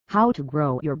How to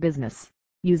grow your business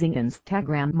using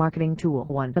Instagram marketing tool.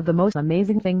 One of the most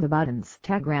amazing things about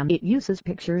Instagram, it uses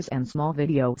pictures and small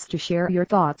videos to share your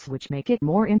thoughts, which make it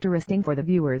more interesting for the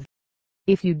viewers.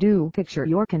 If you do picture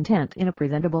your content in a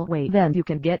presentable way, then you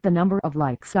can get the number of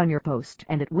likes on your post,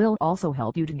 and it will also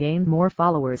help you to gain more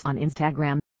followers on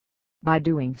Instagram. By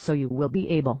doing so, you will be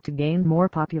able to gain more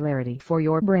popularity for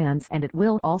your brands, and it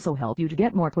will also help you to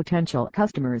get more potential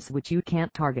customers which you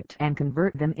can't target and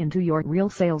convert them into your real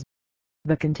sales.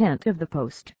 The content of the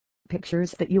post.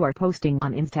 Pictures that you are posting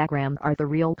on Instagram are the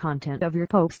real content of your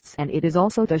posts, and it is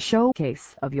also the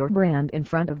showcase of your brand in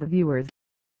front of the viewers.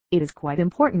 It is quite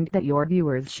important that your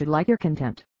viewers should like your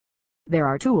content. There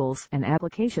are tools and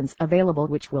applications available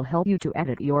which will help you to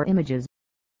edit your images.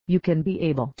 You can be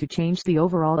able to change the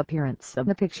overall appearance of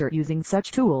the picture using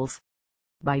such tools.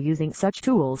 By using such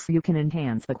tools, you can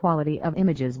enhance the quality of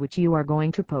images which you are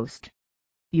going to post.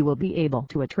 You will be able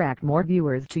to attract more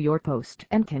viewers to your post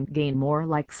and can gain more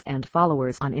likes and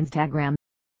followers on Instagram.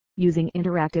 Using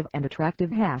interactive and attractive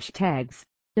hashtags.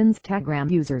 Instagram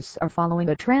users are following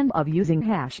a trend of using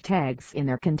hashtags in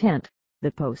their content.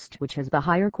 The post which has the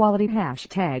higher quality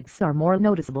hashtags are more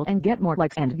noticeable and get more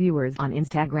likes and viewers on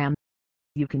Instagram.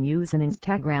 You can use an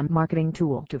Instagram marketing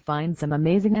tool to find some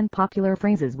amazing and popular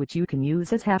phrases which you can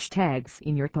use as hashtags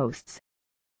in your posts.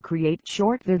 Create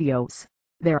short videos.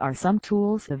 There are some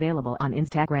tools available on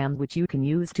Instagram which you can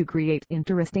use to create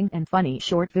interesting and funny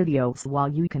short videos, while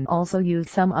you can also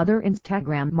use some other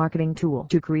Instagram marketing tool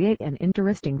to create an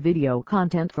interesting video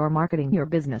content for marketing your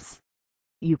business.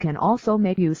 You can also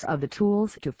make use of the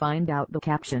tools to find out the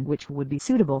caption which would be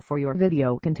suitable for your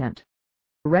video content.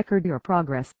 Record your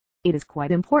progress. It is quite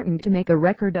important to make a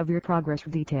record of your progress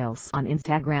details on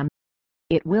Instagram.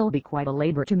 It will be quite a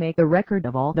labor to make a record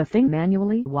of all the thing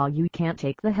manually, while you can't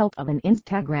take the help of an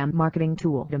Instagram marketing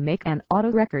tool to make an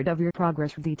auto record of your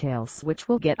progress details which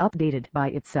will get updated by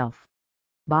itself.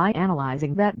 By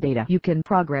analyzing that data, you can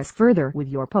progress further with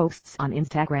your posts on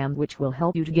Instagram, which will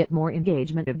help you to get more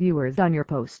engagement of viewers on your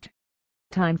post.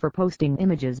 Time for posting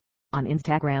images. On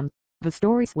Instagram, the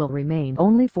stories will remain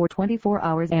only for 24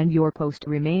 hours and your post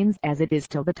remains as it is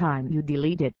till the time you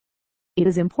delete it. It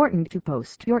is important to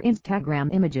post your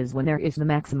Instagram images when there is the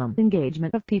maximum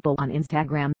engagement of people on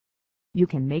Instagram. You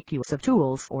can make use of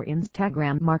tools or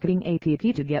Instagram marketing app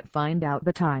to find out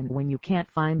the time when you can't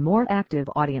find more active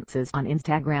audiences on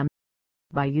Instagram.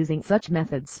 By using such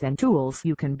methods and tools,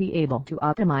 you can be able to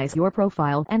optimize your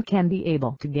profile and can be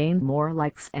able to gain more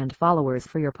likes and followers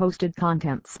for your posted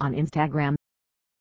contents on Instagram.